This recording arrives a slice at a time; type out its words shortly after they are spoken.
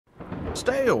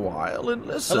Stay a while and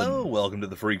listen. Hello, welcome to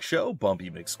the Freak Show.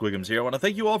 Bumpy McSquigums here. I want to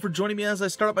thank you all for joining me as I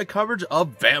start up my coverage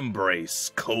of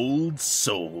Vambrace, Cold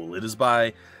Soul. It is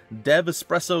by Dev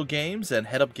Espresso Games and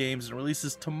Head Up Games and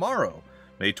releases tomorrow,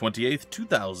 May 28th,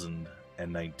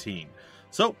 2019.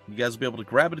 So, you guys will be able to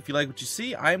grab it if you like what you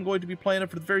see. I am going to be playing it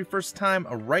for the very first time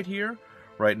right here,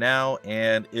 right now,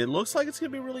 and it looks like it's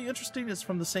going to be really interesting. It's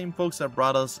from the same folks that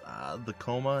brought us The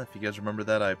Coma. If you guys remember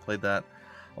that, I played that,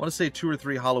 I want to say 2 or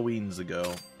 3 Halloweens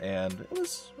ago, and it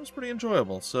was pretty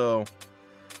enjoyable. So,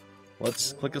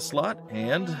 let's click a slot,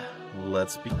 and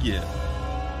let's begin.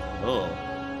 Oh,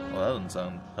 well, that doesn't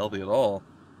sound healthy at all.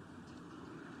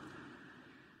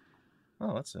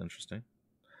 Oh, that's interesting.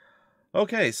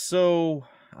 Okay, so,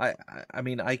 I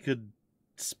mean, I could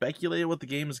speculate what the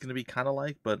game is going to be kind of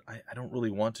like, but I don't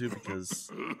really want to because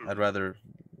I'd rather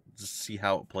just see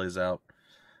how it plays out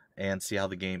and see how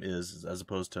the game is as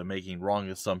opposed to making wrong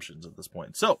assumptions at this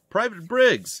point. So, Private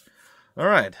Briggs.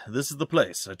 Alright, this is the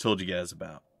place I told you guys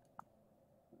about.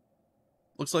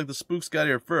 Looks like the spooks got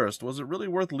here first. Was it really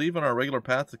worth leaving our regular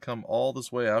path to come all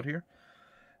this way out here?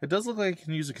 It does look like I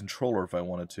can use a controller if I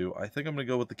wanted to. I think I'm going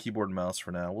to go with the keyboard and mouse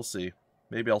for now. We'll see.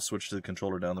 Maybe I'll switch to the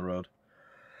controller down the road.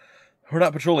 We're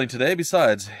not patrolling today.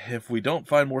 Besides, if we don't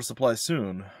find more supplies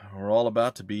soon, we're all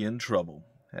about to be in trouble.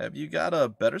 Have you got a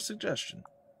better suggestion?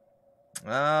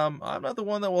 I'm not the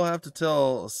one that will have to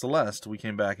tell Celeste we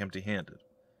came back empty-handed.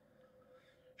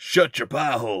 Shut your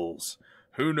pie holes.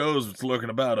 Who knows what's lurking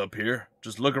about up here?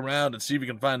 Just look around and see if you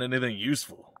can find anything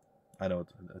useful. I know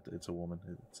it's a woman.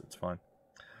 It's fine.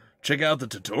 Check out the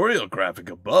tutorial graphic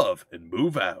above and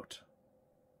move out.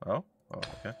 Oh,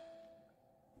 okay.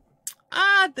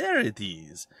 Ah, there it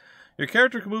is. Your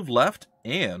character can move left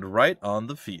and right on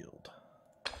the field.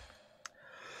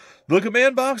 The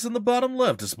command box on the bottom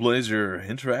left displays your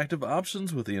interactive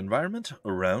options with the environment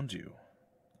around you.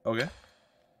 Okay.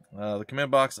 The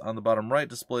command box on the bottom right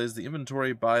displays the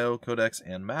inventory, bio, codex,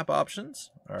 and map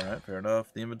options. Alright, fair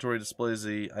enough. The inventory displays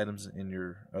the items that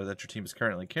your team is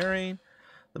currently carrying.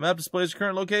 The map displays your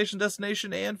current location,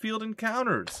 destination, and field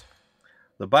encounters.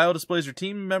 The bio displays your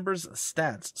team members'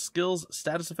 stats, skills,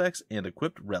 status effects, and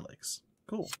equipped relics.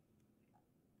 Cool.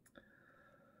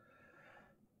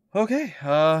 Okay,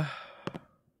 I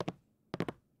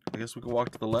guess we can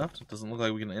walk to the left. It doesn't look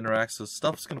like we can interact, so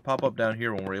stuff's going to pop up down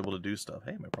here when we're able to do stuff.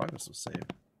 Hey, my progress was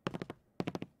saved.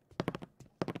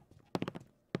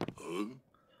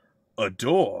 A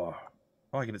door.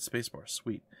 Oh, I can hit spacebar.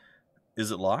 Sweet.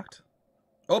 Is it locked?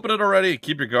 Open it already.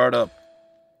 Keep your guard up.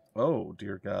 Oh,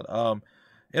 dear God.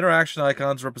 Interaction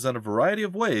icons represent a variety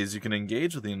of ways you can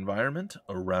engage with the environment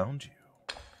around you.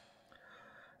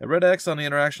 A red X on the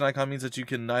interaction icon means that you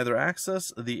can neither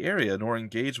access the area nor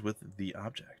engage with the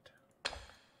object.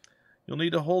 You'll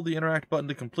need to hold the interact button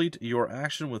to complete your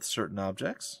action with certain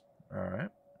objects. Alright.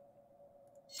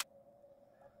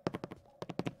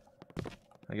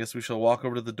 I guess we shall walk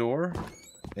over to the door.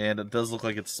 And it does look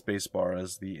like it's spacebar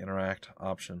as the interact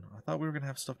option. I thought we were going to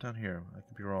have stuff down here. I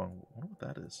could be wrong. I wonder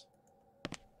what that is.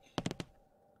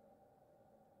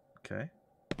 Okay.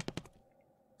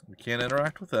 We can't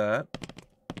interact with that.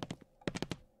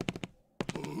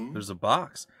 There's a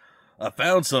box. I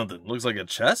found something. Looks like a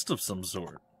chest of some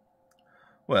sort.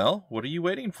 Well, what are you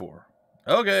waiting for?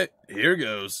 Okay, here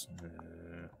goes.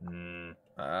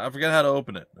 I forgot how to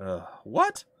open it.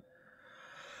 What?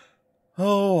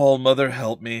 Oh, All-Mother,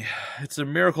 help me. It's a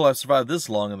miracle I've survived this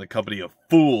long in the company of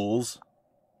fools.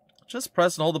 Just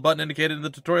press and hold the button indicated in the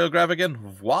tutorial graphic and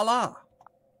voila!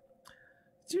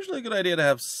 It's usually a good idea to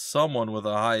have someone with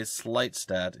a high sleight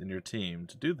stat in your team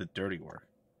to do the dirty work.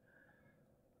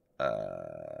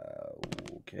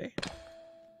 Okay.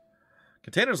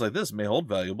 Containers like this may hold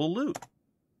valuable loot.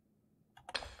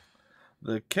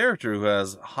 The character who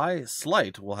has high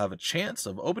sleight will have a chance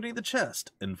of opening the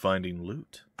chest and finding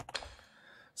loot.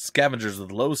 Scavengers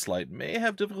with low sleight may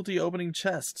have difficulty opening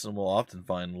chests and will often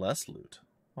find less loot.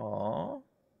 Aww.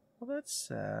 Well, that's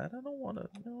sad. I don't want to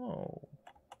know.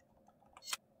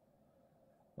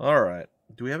 Alright.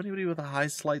 Do we have anybody with a high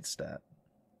sleight stat?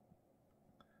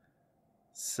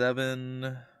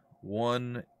 7,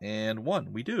 1, and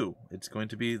 1. We do. It's going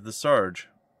to be the Sarge.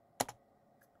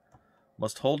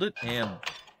 Must hold it and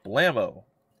blammo.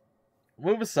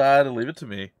 Move aside and leave it to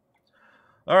me.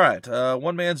 Alright,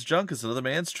 one man's junk is another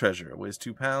man's treasure. It weighs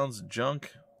 2 pounds,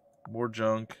 junk, more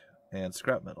junk, and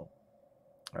scrap metal.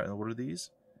 Alright, what are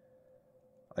these?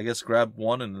 I guess grab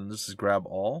one and then this is grab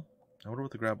all. I wonder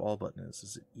what the grab all button is.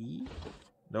 Is it E?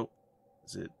 Nope.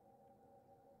 Is it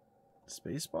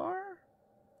spacebar?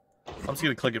 I'm just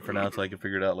going to click it for now until I can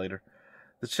figure it out later.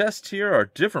 The chests here are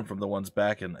different from the ones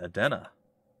back in Adena.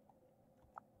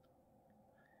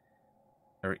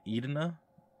 Or Edena?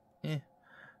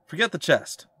 Forget the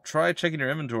chest. Try checking your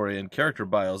inventory and character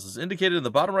bios as indicated in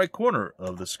the bottom right corner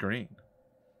of the screen.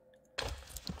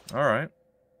 Alright.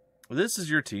 This is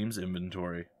your team's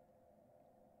inventory.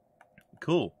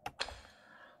 Cool.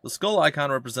 The skull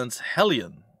icon represents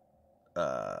Hellion.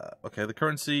 Okay, the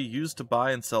currency used to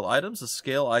buy and sell items. The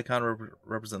scale icon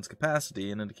represents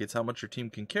capacity and indicates how much your team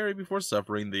can carry before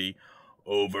suffering the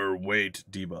overweight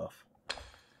debuff.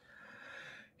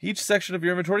 Each section of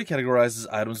your inventory categorizes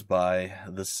items by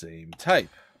the same type.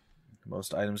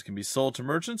 Most items can be sold to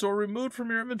merchants or removed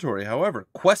from your inventory. However,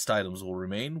 quest items will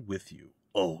remain with you,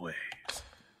 always.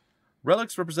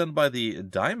 Relics represented by the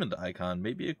diamond icon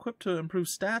may be equipped to improve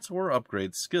stats or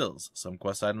upgrade skills. Some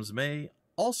quest items may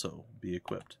also be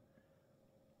equipped.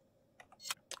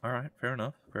 Alright, fair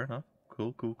enough, fair enough.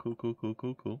 Cool.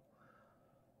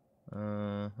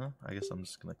 I guess I'm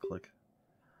just gonna click.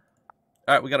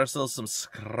 Alright, we got ourselves some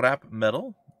scrap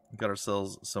metal. We got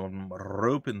ourselves some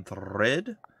rope and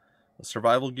thread.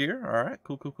 Survival gear. Alright,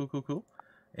 cool.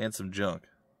 And some junk.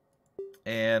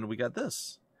 And we got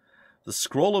this. The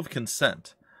Scroll of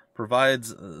Consent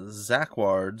provides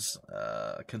Zakwards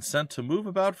consent to move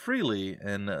about freely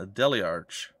in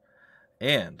Deliarch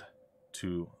and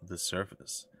to the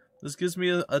surface. This gives me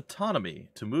autonomy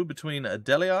to move between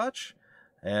Deliarch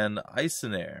and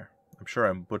Eisenair. I'm sure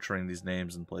I'm butchering these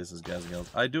names in places, guys and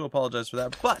girls. I do apologize for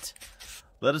that, but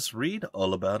let us read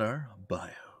all about our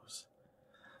bios.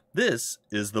 This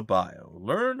is the bio.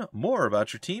 Learn more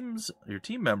about your team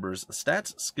members'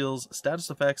 stats, skills, status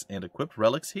effects, and equipped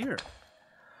relics here.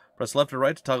 Press left or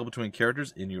right to toggle between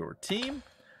characters in your team.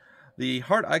 The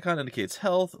heart icon indicates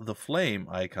health. The flame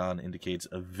icon indicates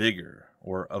a vigor,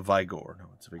 or a vigor. No,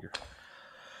 it's vigor.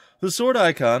 The sword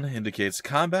icon indicates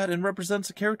combat and represents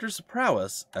a character's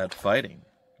prowess at fighting.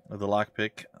 The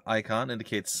lockpick icon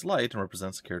indicates sleight and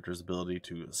represents a character's ability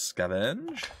to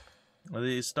scavenge.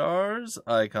 The stars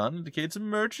icon indicates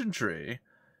merchantry.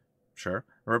 Sure.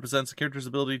 It represents a character's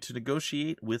ability to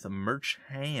negotiate with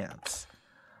merchants.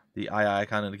 The eye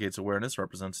icon indicates awareness,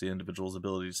 represents the individual's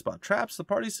ability to spot traps. The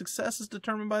party's success is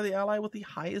determined by the ally with the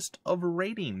highest of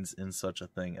ratings in such a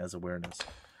thing as awareness.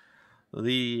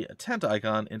 The tent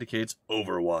icon indicates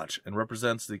Overwatch and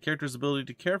represents the character's ability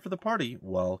to care for the party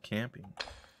while camping.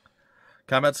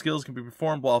 Combat skills can be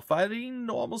performed while fighting.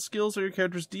 Normal skills are your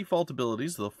character's default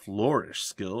abilities. The Flourish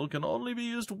skill can only be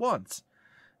used once.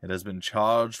 It has been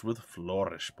charged with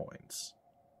Flourish points.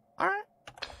 Alright.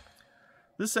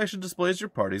 This section displays your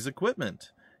party's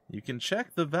equipment. You can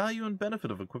check the value and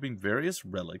benefit of equipping various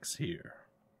relics here.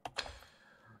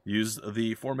 Use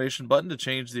the formation button to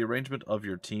change the arrangement of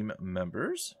your team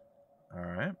members.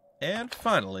 Alright. And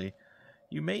finally,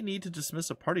 you may need to dismiss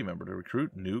a party member to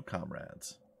recruit new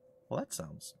comrades. Well, that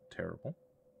sounds terrible.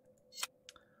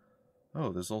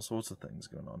 Oh, there's all sorts of things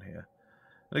going on here.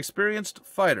 An experienced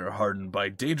fighter hardened by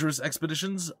dangerous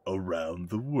expeditions around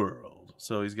the world.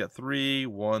 So he's got 3,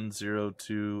 1, 0,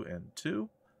 2, and 2.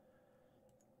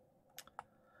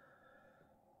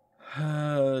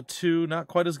 2, not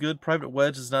quite as good. Private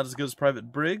Wedge is not as good as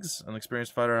Private Briggs. An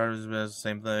experienced fighter has the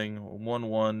same thing. 1,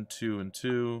 1, 2, and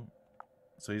 2.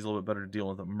 So he's a little bit better to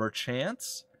deal with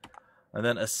merchants. And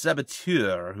then a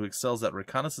saboteur who excels at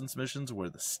reconnaissance missions where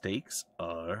the stakes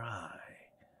are high.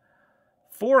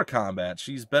 For combat,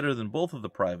 she's better than both of the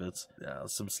privates.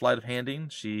 Some sleight of handing.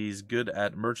 She's good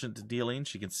at merchant dealing.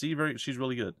 She can see she's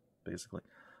really good, basically.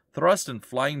 Thrust and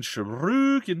flying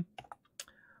shuriken.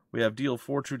 We have deal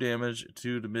 4 true damage,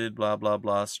 2 to mid, blah, blah,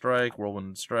 blah. Strike,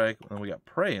 whirlwind strike. And then we got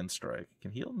pray and strike.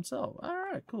 Can heal himself.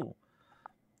 Alright, cool.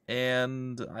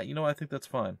 And, you know, I think that's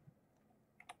fine.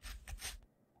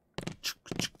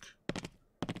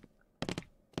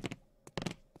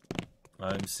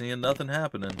 I'm seeing nothing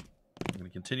happening. I'm going to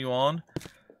continue on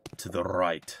to the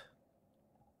right.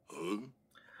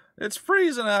 It's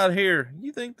freezing out here.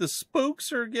 You think the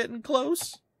spooks are getting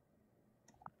close?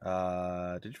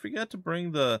 Did you forget to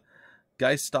bring the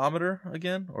geistometer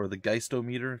again? Or the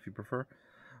geistometer, if you prefer.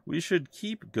 We should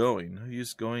keep going.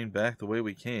 Use going back the way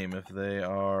we came. If they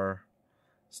are...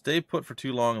 Stay put for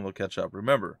too long and they'll catch up.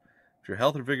 Remember, if your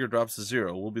health or vigor drops to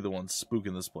 0, we'll be the ones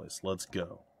spooking this place. Let's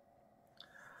go.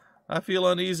 I feel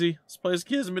uneasy. This place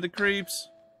gives me the creeps.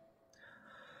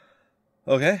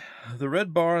 Okay. The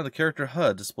red bar on the character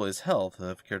HUD displays health.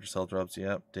 If a character's health drops,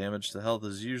 yep. Damage to health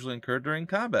is usually incurred during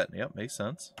combat. Yep, makes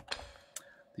sense.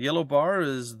 The yellow bar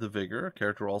is the vigor. A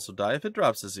character will also die if it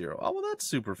drops to 0. Oh, well, that's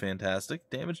super fantastic.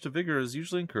 Damage to vigor is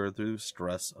usually incurred through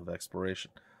stress of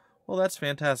exploration. Well, that's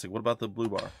fantastic. What about the blue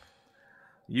bar?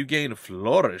 You gain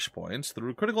flourish points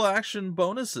through critical action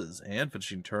bonuses and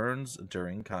finishing turns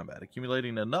during combat.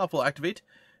 Accumulating enough will activate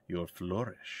your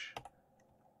flourish.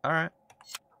 Alright.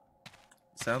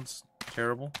 Sounds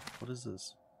terrible. What is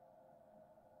this?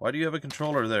 Why do you have a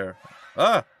controller there?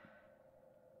 Ah!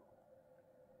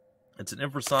 It's an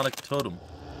infrasonic totem.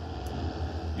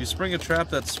 You spring a trap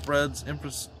that spreads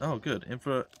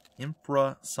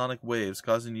infrasonic waves,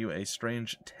 causing you a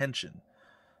strange tension.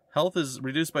 Health is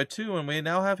reduced by 2, and we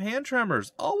now have hand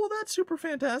tremors. Oh, well, that's super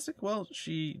fantastic. Well,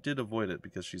 she did avoid it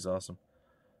because she's awesome.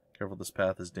 Careful, this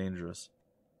path is dangerous.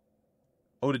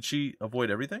 Oh, did she avoid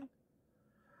everything?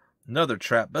 Another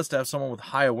trap. Best to have someone with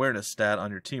high awareness stat on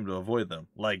your team to avoid them.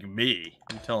 Like me.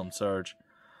 You tell him, Sarge.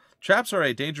 Traps are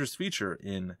a dangerous feature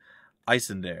in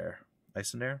Icendare.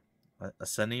 Icendare?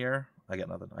 Ascenier? I got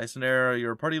nothing. Icendare,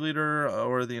 your party leader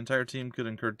or the entire team could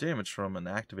incur damage from an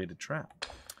activated trap.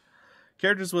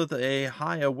 Characters with a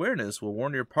high awareness will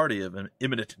warn your party of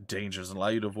imminent dangers and allow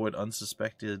you to avoid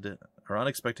unsuspected or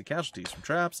unexpected casualties from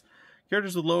traps.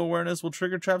 Characters with low awareness will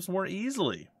trigger traps more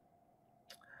easily.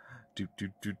 Doop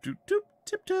doop doop doop doop.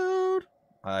 Tiptoed.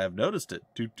 I have noticed it.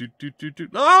 Doop doop doop doop doop.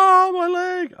 Oh, my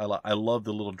leg! I love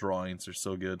the little drawings. They're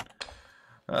so good.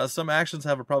 Some actions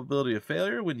have a probability of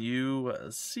failure. When you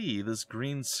see this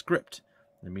green script,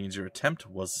 it means your attempt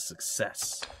was a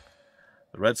success.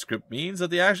 The red script means that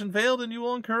the action failed and you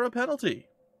will incur a penalty.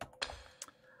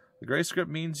 The gray script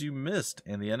means you missed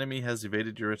and the enemy has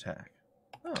evaded your attack.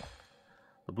 Oh.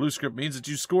 The blue script means that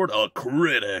you scored a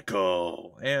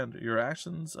critical and your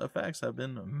actions effects have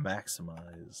been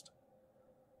maximized.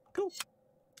 Cool.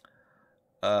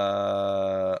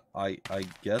 I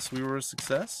guess we were a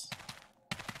success.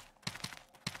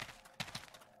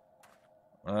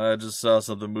 I just saw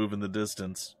something move in the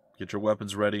distance. Get your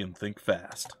weapons ready and think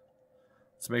fast.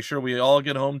 Let's make sure we all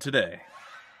get home today.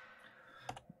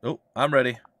 Oh, I'm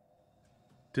ready.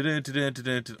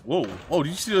 Whoa. Oh, did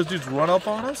you see those dudes run up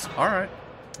on us? Alright.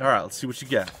 Alright, let's see what you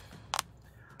got.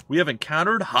 We have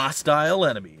encountered hostile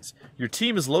enemies. Your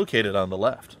team is located on the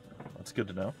left. That's good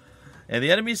to know. And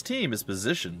the enemy's team is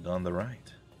positioned on the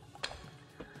right.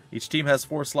 Each team has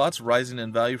 4 slots rising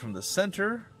in value from the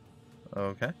center.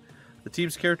 Okay. The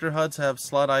team's character HUDs have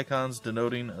slot icons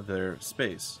denoting their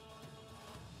space.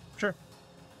 Sure.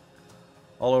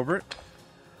 All over it.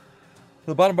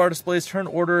 The bottom bar displays turn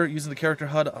order using the character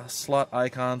HUD slot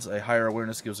icons. A higher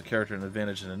awareness gives a character an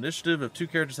advantage in initiative. If 2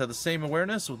 characters have the same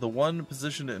awareness, the one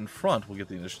positioned in front will get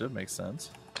the initiative. Makes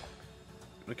sense.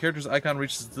 When a character's icon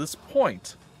reaches this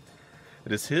point,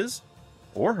 it is his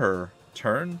or her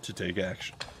turn to take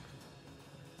action.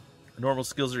 Normal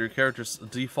skills are your character's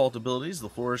default abilities. The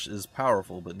flourish is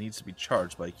powerful, but needs to be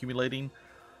charged by accumulating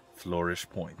flourish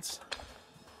points.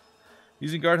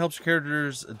 Using guard helps your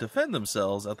characters defend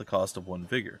themselves at the cost of 1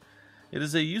 vigor. It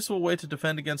is a useful way to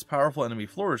defend against powerful enemy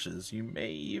flourishes. You may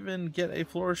even get a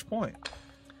flourish point.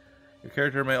 Your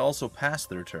character may also pass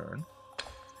their turn.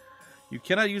 You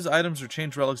cannot use items or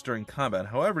change relics during combat.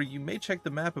 However, you may check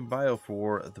the map and bio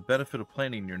for the benefit of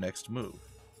planning your next move.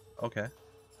 Okay,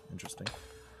 interesting.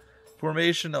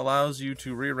 Formation allows you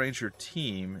to rearrange your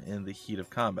team in the heat of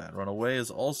combat. Runaway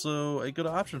is also a good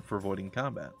option for avoiding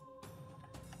combat.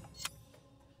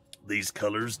 These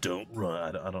colors don't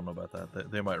run. I don't know about that.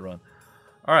 They might run.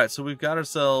 Alright, so we've got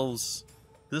ourselves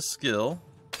this skill.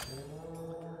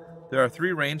 There are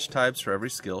 3 range types for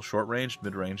every skill. Short range,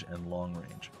 mid range, and long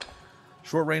range.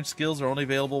 Short range skills are only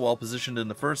available while positioned in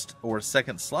the first or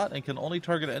second slot and can only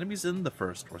target enemies in the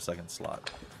first or second slot.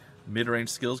 Mid-range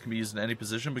skills can be used in any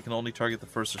position but can only target the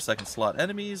first or second slot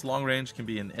enemies. Long range can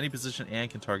be in any position and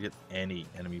can target any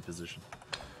enemy position.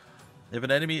 If an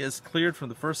enemy is cleared from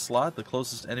the first slot, the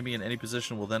closest enemy in any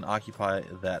position will then occupy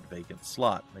that vacant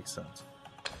slot. Makes sense.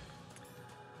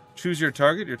 Choose your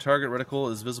target. Your target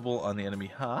reticle is visible on the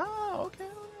enemy. Ah, okay.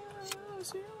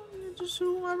 See, just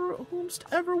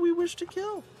whomsoever we wish to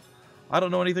kill. I don't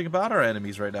know anything about our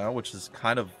enemies right now, which is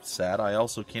kind of sad. I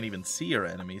also can't even see our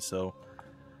enemies, so...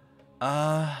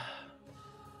 I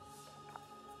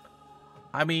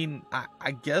mean,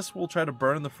 I guess we'll try to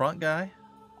burn the front guy.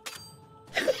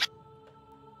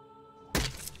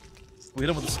 We hit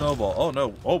him with a snowball. Oh,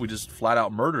 no. Oh, we just flat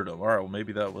out murdered him. Alright, well,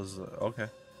 maybe that was... okay.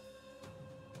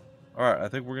 Alright, I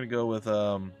think we're going to go with...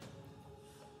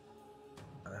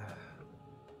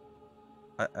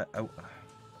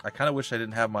 I kind of wish I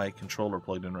didn't have my controller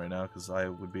plugged in right now, because I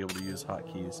would be able to use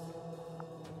hotkeys.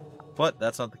 But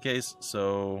that's not the case,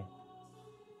 so...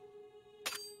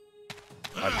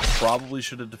 I probably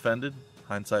should have defended.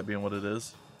 Hindsight being what it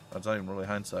is. That's not even really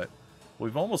hindsight.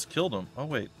 We've almost killed him. Oh,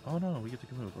 wait. Oh, no. We get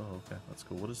to move. Oh, okay. That's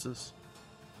cool. What is this?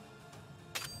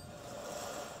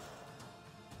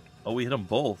 Oh, we hit them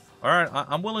both. Alright.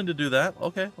 I'm willing to do that.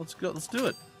 Okay. Let's go. Let's do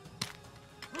it.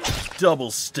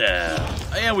 double stab.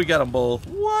 And we got them both.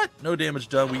 What? No damage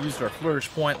done. We used our flourish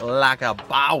point like a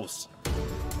boss.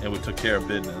 And we took care of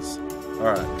business.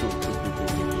 Alright, cool.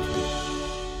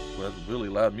 Well, that's really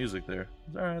loud music there.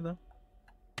 It's alright, though.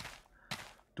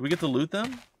 Do we get to loot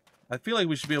them? I feel like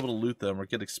we should be able to loot them or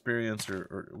get experience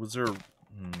or was there...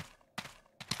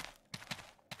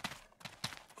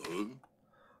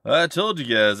 I told you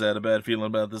guys I had a bad feeling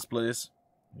about this place.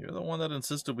 You're the one that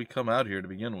insisted we come out here to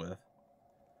begin with.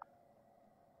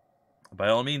 By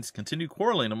all means, continue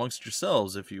quarreling amongst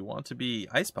yourselves if you want to be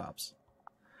ice pops.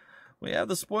 We have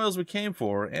the spoils we came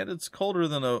for, and it's colder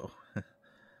than a...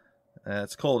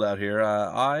 it's cold out here.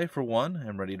 I, for one,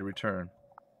 am ready to return.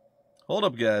 Hold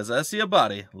up, guys. I see a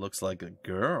body. Looks like a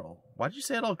girl. Why'd you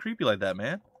say it all creepy like that,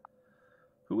 man?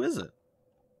 Who is it?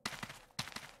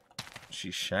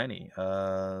 She's shiny.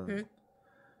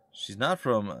 She's not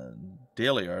from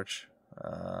Daily Arch.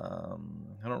 I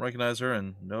don't recognize her,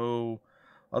 and no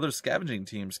other scavenging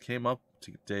teams came up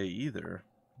today either.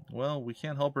 Well, we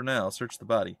can't help her now. Search the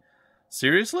body.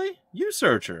 Seriously? You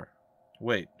search her.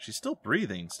 Wait, she's still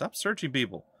breathing. Stop searching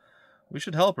people. We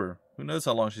should help her. Who knows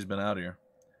how long she's been out here.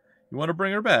 You want to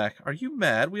bring her back? Are you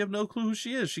mad? We have no clue who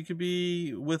she is. She could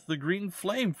be with the Green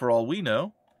Flame for all we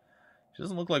know. She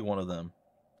doesn't look like one of them.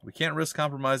 We can't risk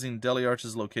compromising Deli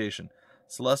Arch's location.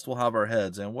 Celeste will have our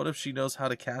heads, and what if she knows how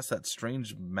to cast that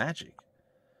strange magic?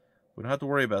 We don't have to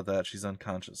worry about that. She's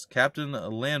unconscious. Captain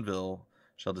Lanville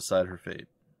shall decide her fate.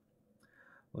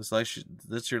 Looks like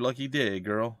that's your lucky day,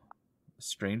 girl. A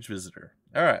strange visitor.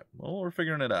 Alright, well, we're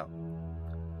figuring it out.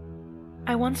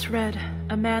 I once read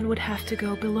a man would have to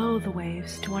go below the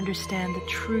waves to understand the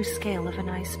true scale of an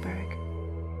iceberg.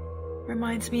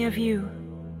 Reminds me of you,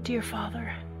 dear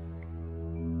father.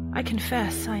 I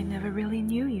confess I never really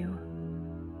knew you.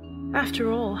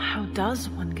 After all, how does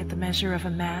one get the measure of a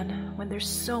man when there's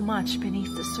so much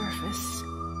beneath the surface?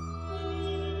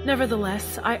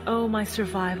 Nevertheless, I owe my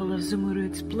survival of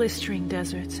Zumurud's blistering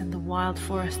deserts and the wild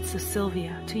forests of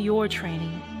Sylvia to your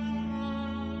training.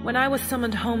 When I was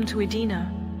summoned home to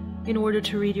Edina, in order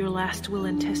to read your last will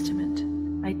and testament,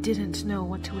 I didn't know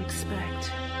what to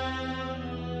expect.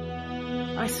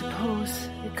 I suppose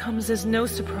it comes as no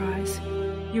surprise.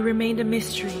 You remained a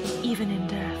mystery, even in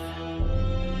death.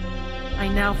 I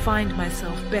now find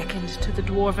myself beckoned to the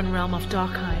dwarven realm of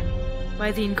Dockheim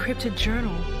by the encrypted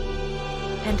journal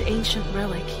and ancient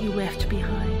relic you left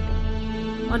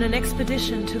behind, on an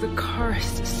expedition to the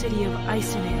cursed city of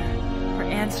Eisenair for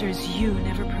answers you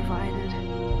never provided.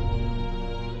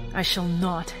 I shall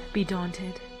not be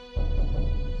daunted.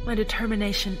 My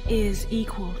determination is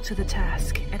equal to the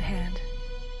task at hand.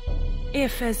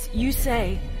 If, as you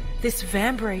say, this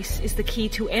Vambrace is the key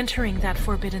to entering that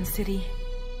forbidden city,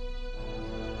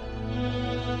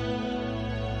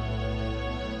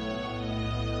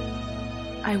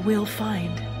 I will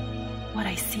find what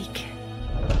I seek.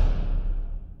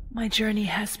 My journey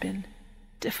has been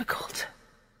difficult.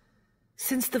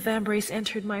 Since the Vambrace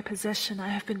entered my possession, I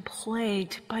have been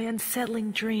plagued by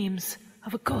unsettling dreams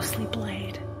of a ghostly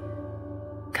blade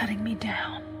cutting me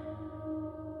down.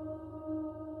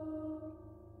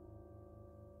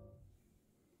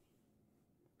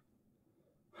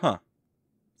 Huh.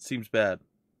 Seems bad.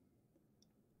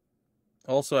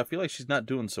 Also, I feel like she's not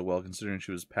doing so well considering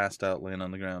she was passed out laying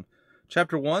on the ground.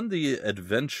 Chapter 1, the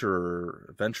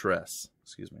Adventuress.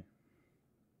 Excuse me.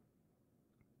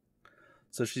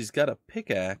 So she's got a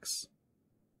pickaxe,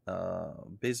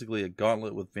 basically a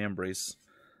gauntlet with Vambrace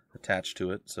attached to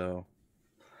it, so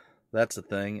that's a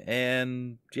thing.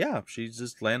 And yeah, she's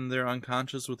just landing there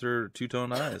unconscious with her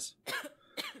two-tone eyes.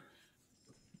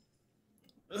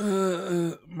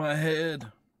 My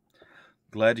head.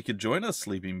 Glad you could join us,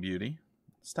 Sleeping Beauty.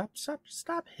 Stop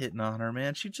hitting on her,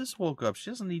 man. She just woke up. She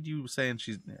doesn't need you saying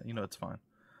she's, it's fine.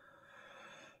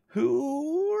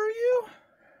 Who are you?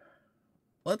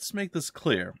 Let's make this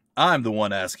clear. I'm the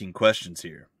one asking questions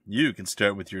here. You can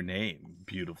start with your name,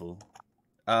 beautiful.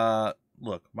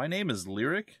 Look, my name is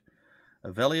Lyric.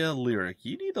 Avelia Lyric.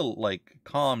 You need to,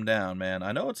 calm down, man.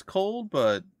 I know it's cold,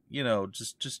 but,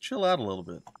 just chill out a little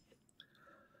bit.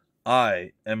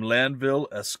 I am Lanville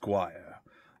Esquire.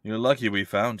 You're lucky we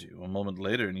found you. A moment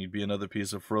later, and you'd be another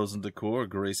piece of frozen decor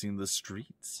gracing the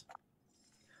streets.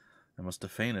 I must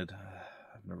have fainted.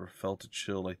 I've never felt a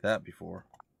chill like that before.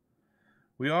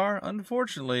 We are,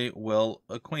 unfortunately, well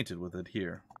acquainted with it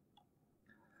here.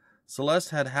 Celeste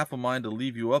had half a mind to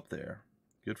leave you up there.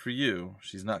 Good for you.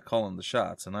 She's not calling the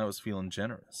shots, and I was feeling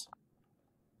generous.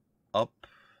 Up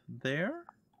there?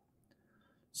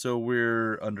 So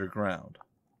we're underground.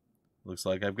 Looks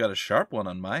like I've got a sharp one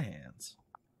on my hands.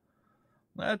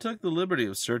 I took the liberty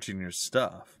of searching your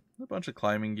stuff. A bunch of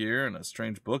climbing gear and a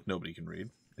strange book nobody can read.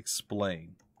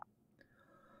 Explain.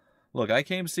 Look, I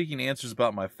came seeking answers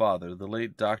about my father, the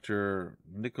late Dr.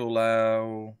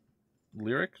 Nicolau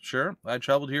Lyric. Sure, I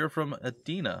traveled here from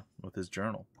Edina with his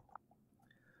journal.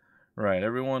 Right,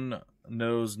 everyone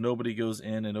knows nobody goes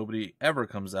in and nobody ever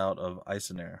comes out of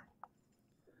Icenair.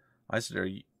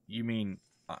 Icenair, you mean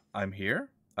I'm here?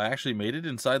 I actually made it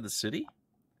inside the city?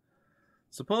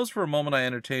 Suppose for a moment I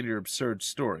entertained your absurd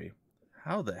story.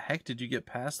 How the heck did you get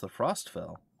past the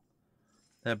Frostfell?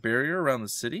 That barrier around the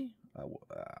city?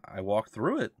 I walked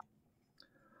through it.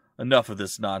 Enough of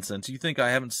this nonsense. You think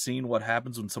I haven't seen what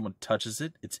happens when someone touches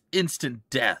it? It's instant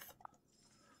death.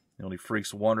 The only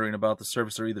freaks wandering about the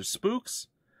surface are either spooks,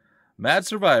 mad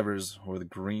survivors, or the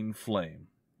green flame.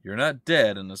 You're not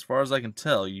dead, and as far as I can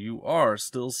tell, you are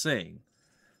still sane.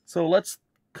 So let's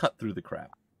cut through the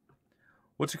crap.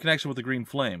 What's your connection with the green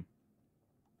flame?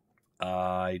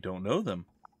 I don't know them.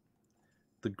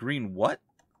 The green what?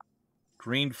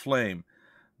 Green flame.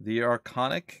 The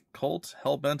Archonic cult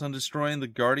hell-bent on destroying the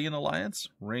Guardian Alliance?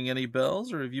 Ring any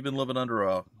bells, or have you been living under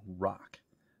a rock?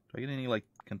 Do I get any, like,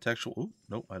 contextual... Ooh,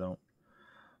 nope, I don't.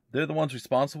 They're the ones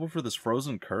responsible for this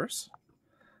frozen curse?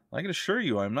 I can assure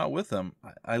you I'm not with them.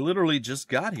 I literally just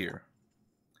got here.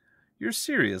 You're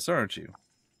serious, aren't you?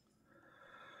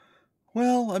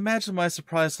 Well, imagine my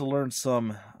surprise to learn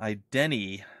some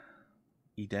Edenii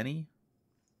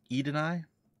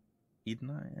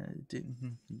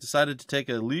decided to take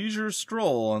a leisure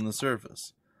stroll on the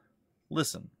surface.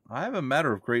 Listen, I have a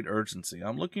matter of great urgency.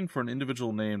 I'm looking for an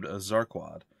individual named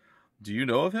Zarquad. Do you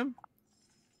know of him?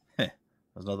 Heh,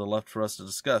 there's nothing left for us to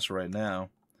discuss right now.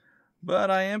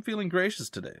 But I am feeling gracious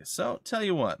today, so tell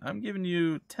you what, I'm giving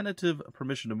you tentative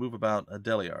permission to move about a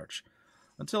Deliarch.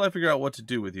 Until I figure out what to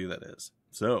do with you, that is.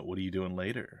 So, what are you doing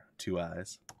later, Two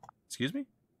Eyes? Excuse me?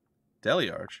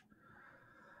 Deliarch?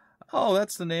 Oh,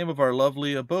 that's the name of our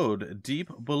lovely abode,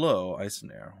 deep below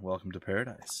Icenair. Welcome to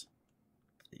paradise.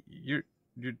 You're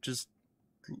just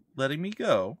letting me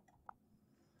go?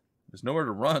 There's nowhere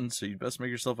to run, so you'd best make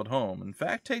yourself at home. In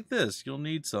fact, take this. You'll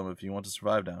need some if you want to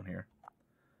survive down here.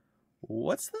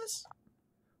 What's this?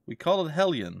 We call it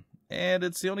Hellion, and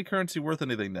it's the only currency worth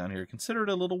anything down here. Consider it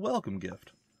a little welcome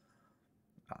gift.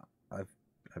 I've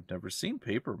never seen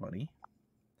paper money.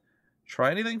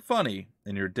 Try anything funny,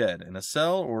 and you're dead. In a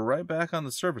cell or right back on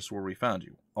the surface where we found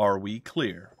you. Are we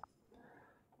clear?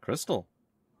 Crystal.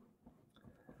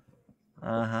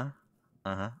 Well,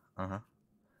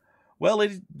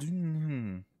 ladies...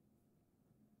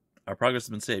 Our progress has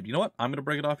been saved. You know what? I'm going to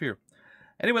break it off here.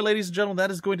 Anyway, ladies and gentlemen, that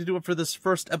is going to do it for this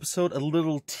first episode. A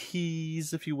little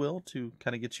tease, if you will, to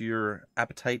kind of get your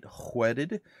appetite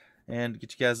whetted and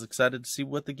get you guys excited to see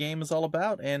what the game is all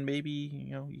about. And maybe,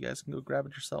 you know, you guys can go grab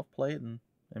it yourself, play it, and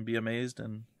be amazed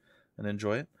and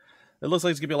enjoy it. It looks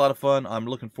like it's going to be a lot of fun. I'm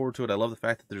looking forward to it. I love the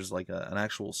fact that there's like an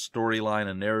actual storyline,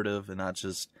 a narrative, and not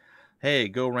just, hey,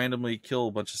 go randomly kill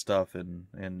a bunch of stuff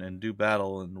and do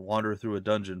battle and wander through a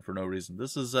dungeon for no reason.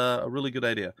 This is a really good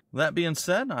idea. That being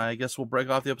said, I guess we'll break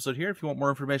off the episode here. If you want more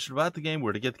information about the game,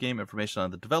 where to get the game, information on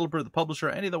the developer, the publisher,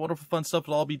 any of that wonderful fun stuff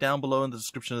will all be down below in the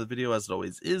description of the video, as it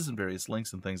always is, and various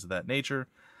links and things of that nature.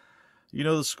 You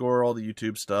know the score, all the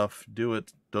YouTube stuff. Do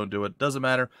it, don't do it, doesn't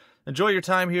matter. Enjoy your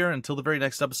time here. Until the very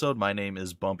next episode, my name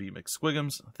is Bumpy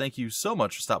McSquigums. Thank you so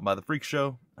much for stopping by the Freak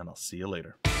Show, and I'll see you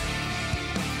later.